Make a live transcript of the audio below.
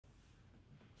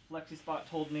Flexispot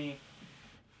told me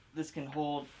this can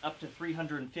hold up to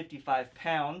 355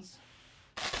 pounds.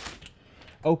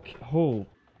 Okay, oh.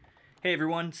 Hey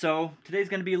everyone, so today's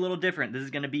going to be a little different. This is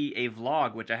going to be a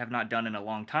vlog, which I have not done in a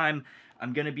long time.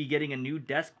 I'm going to be getting a new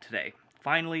desk today.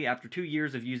 Finally, after 2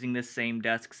 years of using this same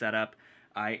desk setup,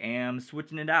 I am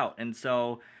switching it out. And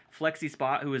so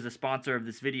Flexispot, who is a sponsor of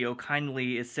this video,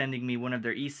 kindly is sending me one of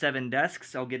their E7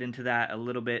 desks. I'll get into that a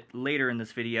little bit later in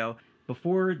this video.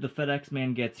 Before the FedEx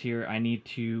man gets here, I need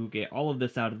to get all of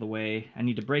this out of the way. I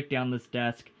need to break down this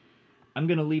desk. I'm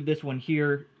going to leave this one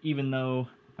here, even though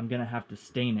I'm going to have to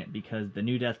stain it because the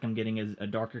new desk I'm getting is a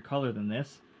darker color than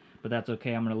this. But that's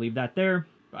okay, I'm going to leave that there.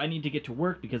 But I need to get to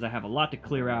work because I have a lot to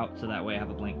clear out, so that way I have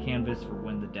a blank canvas for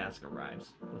when the desk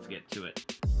arrives. Let's get to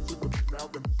it.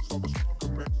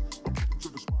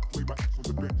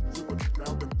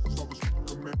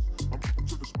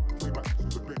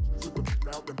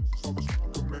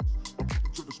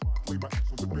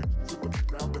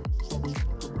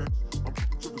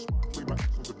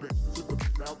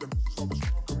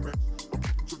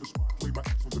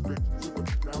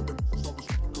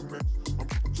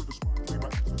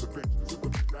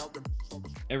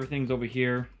 Everything's over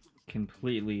here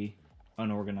completely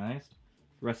unorganized.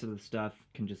 The rest of the stuff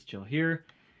can just chill here.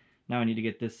 Now I need to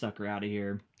get this sucker out of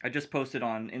here. I just posted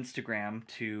on Instagram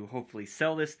to hopefully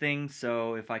sell this thing,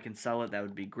 so if I can sell it, that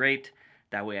would be great.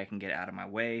 That way I can get it out of my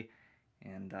way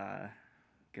and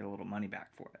get a little money back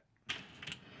for it.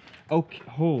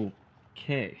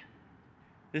 Okay.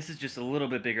 This is just a little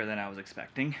bit bigger than I was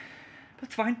expecting.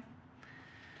 That's fine.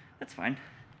 That's fine.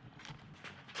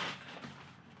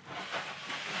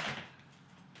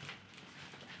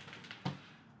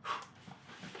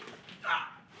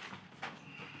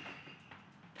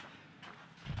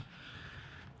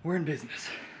 We're in business.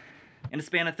 In a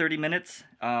span of 30 minutes,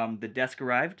 the desk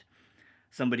arrived.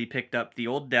 Somebody picked up the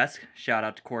old desk. Shout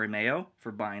out to Corey Mayo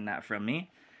for buying that from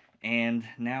me. And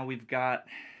now we've got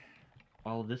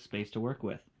all of this space to work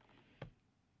with.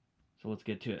 So let's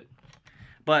get to it.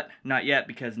 But not yet,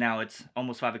 because now it's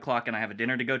almost 5 o'clock and I have a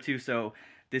dinner to go to, so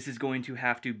this is going to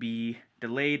have to be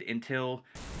delayed until...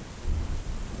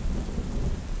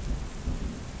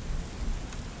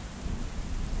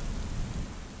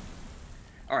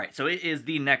 Alright, so it is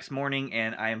the next morning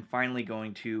and I am finally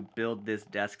going to build this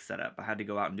desk setup. I had to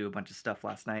go out and do a bunch of stuff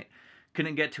last night.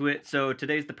 Couldn't get to it, so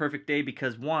today's the perfect day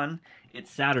because 1, it's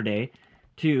Saturday,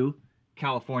 2,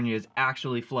 California is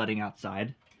actually flooding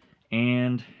outside,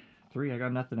 and 3, I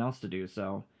got nothing else to do,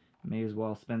 so I may as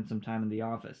well spend some time in the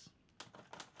office.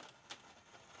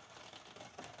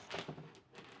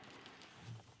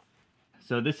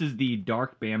 So this is the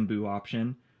dark bamboo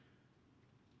option.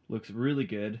 Looks really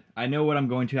good. I know what I'm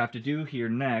going to have to do here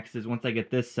next is once I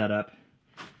get this set up,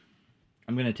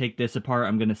 I'm going to take this apart,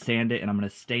 I'm going to sand it, and I'm going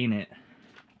to stain it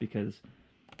because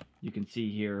you can see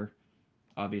here,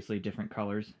 obviously different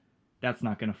colors. That's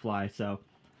not going to fly, so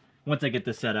once I get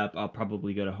this set up, I'll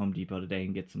probably go to Home Depot today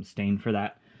and get some stain for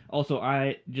that. Also,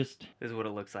 this is what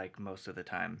it looks like most of the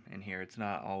time in here. It's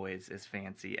not always as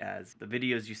fancy as the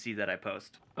videos you see that I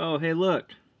post. Oh, hey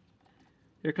look!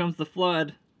 Here comes the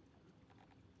flood.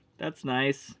 That's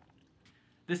nice.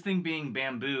 This thing being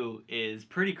bamboo is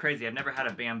pretty crazy. I've never had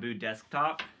a bamboo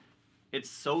desktop. It's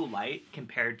so light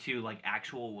compared to like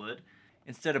actual wood.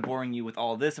 Instead of boring you with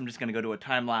all this, I'm just gonna go to a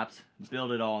time lapse,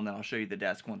 build it all, and then I'll show you the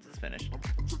desk once it's finished.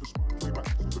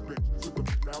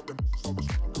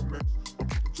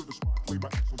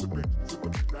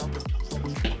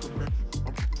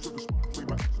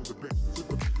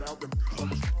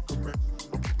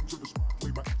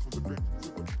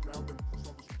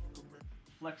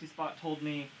 Flexispot told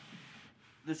me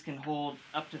this can hold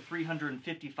up to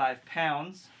 355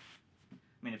 pounds. I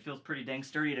mean, it feels pretty dang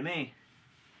sturdy to me.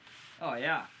 Oh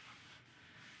yeah.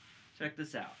 Check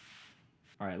this out.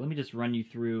 Alright, let me just run you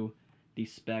through the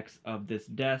specs of this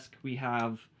desk. We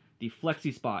have the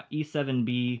Flexispot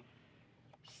E7B,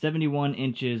 71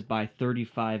 inches by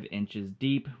 35 inches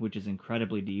deep, which is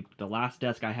incredibly deep. The last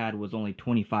desk I had was only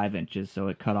 25 inches, so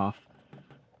it cut off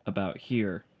about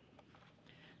here.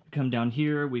 Come down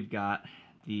here, we've got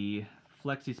the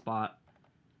Flexispot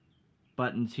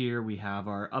buttons here. We have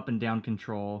our up and down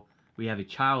control. We have a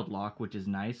child lock, which is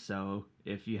nice, so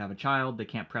if you have a child, they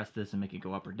can't press this and make it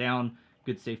go up or down.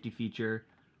 Good safety feature.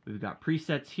 We've got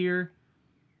presets here.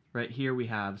 Right here we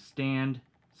have stand,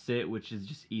 sit, which is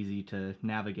just easy to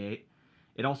navigate.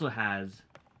 It also has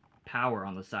power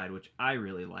on the side, which I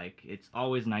really like. It's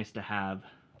always nice to have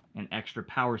an extra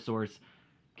power source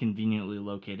conveniently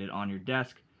located on your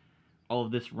desk. All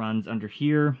of this runs under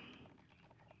here.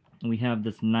 And we have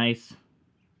this nice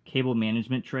cable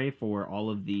management tray for all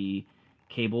of the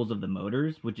cables of the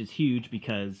motors, which is huge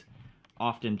because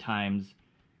oftentimes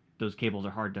those cables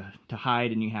are hard to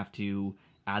hide and you have to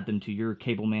add them to your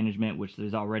cable management, which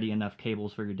there's already enough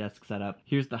cables for your desk setup.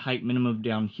 Here's the height minimum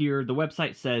down here. The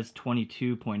website says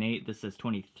 22.8. This says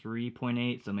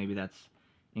 23.8, so maybe that's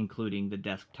including the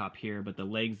desktop here, but the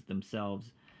legs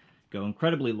themselves go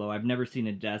incredibly low. I've never seen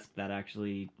a desk that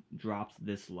actually drops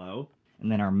this low.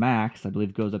 And then our max, I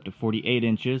believe, goes up to 48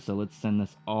 inches, so let's send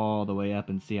this all the way up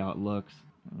and see how it looks.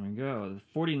 There we go,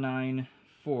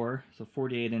 49.4, so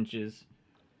 48 inches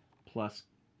plus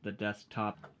the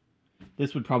desktop.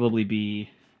 This would probably be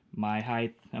my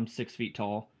height. I'm 6 feet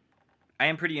tall. I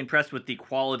am pretty impressed with the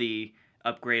quality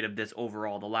upgrade of this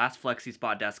overall. The last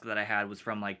Flexispot desk that I had was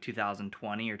from like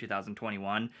 2020 or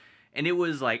 2021, and it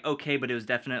was like okay, but it was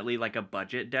definitely like a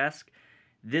budget desk.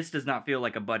 This does not feel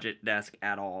like a budget desk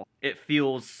at all. It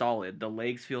feels solid. The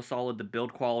legs feel solid. The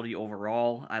build quality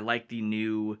overall. I like the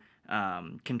new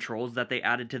controls that they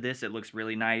added to this. It looks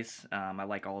really nice. I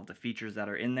like all of the features that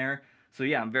are in there. So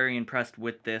yeah, I'm very impressed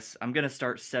with this. I'm going to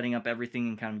start setting up everything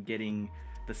and kind of getting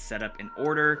the setup in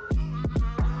order.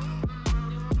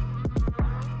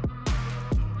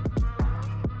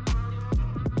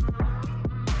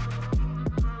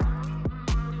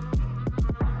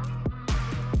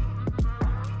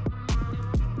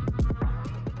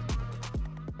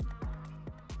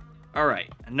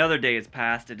 Alright, another day has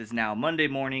passed. It is now Monday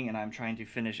morning and I'm trying to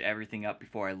finish everything up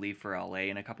before I leave for LA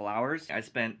in a couple hours. I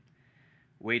spent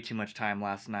way too much time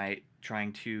last night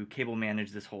trying to cable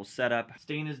manage this whole setup.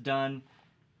 Stain is done.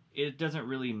 It doesn't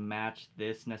really match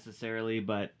this necessarily,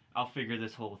 but I'll figure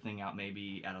this whole thing out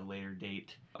maybe at a later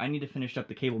date. I need to finish up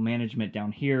the cable management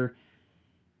down here,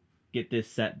 get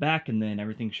this set back, and then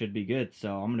everything should be good.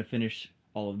 So I'm going to finish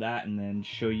all of that and then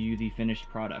show you the finished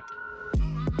product.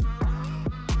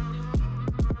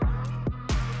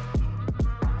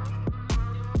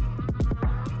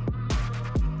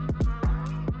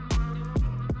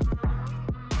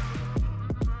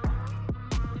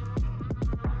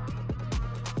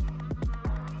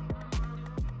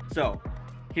 So,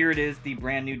 here it is, the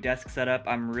brand new desk setup.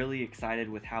 I'm really excited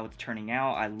with how it's turning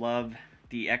out. I love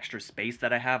the extra space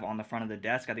that I have on the front of the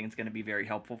desk. I think it's going to be very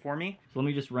helpful for me. So let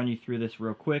me just run you through this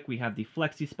real quick. We have the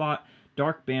Flexispot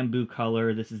dark bamboo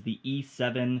color. This is the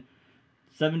E7,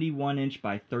 71 inch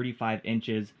by 35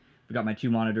 inches. We've got my two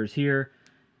monitors here,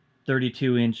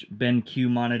 32-inch BenQ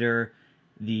monitor,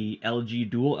 the LG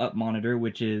dual up monitor,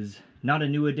 which is not a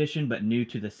new addition, but new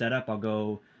to the setup. I'll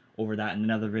go over that in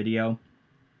another video.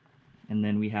 And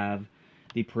then we have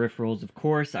the peripherals, of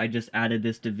course. I just added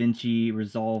this DaVinci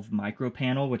Resolve micro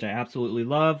panel, which I absolutely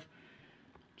love.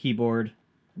 Keyboard,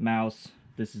 mouse.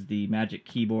 This is the Magic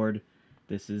Keyboard.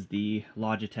 This is the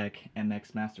Logitech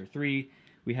MX Master 3.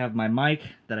 We have my mic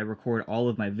that I record all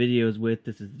of my videos with.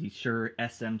 This is the Shure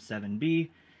SM7B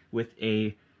with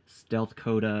a Stealth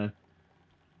Coda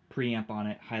preamp on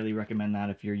it. Highly recommend that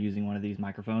if you're using one of these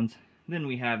microphones. Then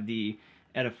we have the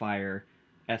Edifier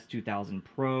S2000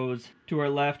 Pros. To our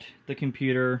left, the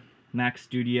computer, Mac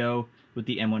Studio with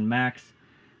the M1 Max.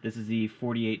 This is the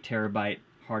 48 terabyte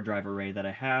hard drive array that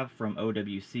I have from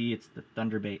OWC. It's the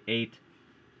Thunderbait 8.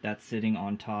 That's sitting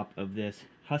on top of this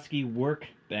Husky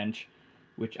workbench,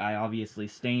 which I obviously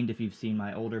stained. If you've seen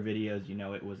my older videos, you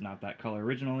know it was not that color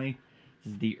originally.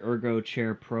 This is the Ergo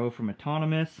Chair Pro from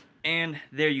Autonomous. And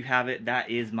there you have it. That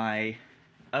is my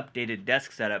updated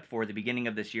desk setup for the beginning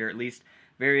of this year, at least.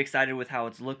 Very excited with how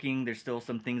it's looking. There's still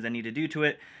some things I need to do to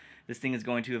it. This thing is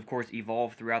going to, of course,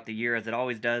 evolve throughout the year as it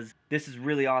always does. This is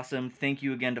really awesome. Thank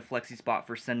you again to Flexispot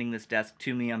for sending this desk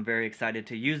to me. I'm very excited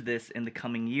to use this in the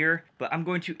coming year. But I'm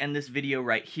going to end this video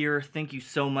right here. Thank you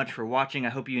so much for watching. I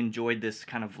hope you enjoyed this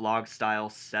kind of vlog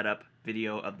style setup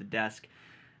video of the desk.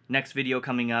 Next video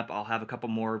coming up, I'll have a couple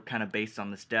more kind of based on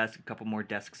this desk, a couple more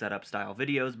desk setup style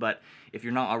videos, but if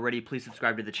you're not already, please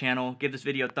subscribe to the channel, give this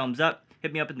video a thumbs up,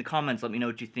 hit me up in the comments, let me know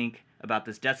what you think about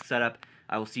this desk setup.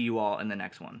 I will see you all in the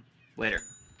next one. Later.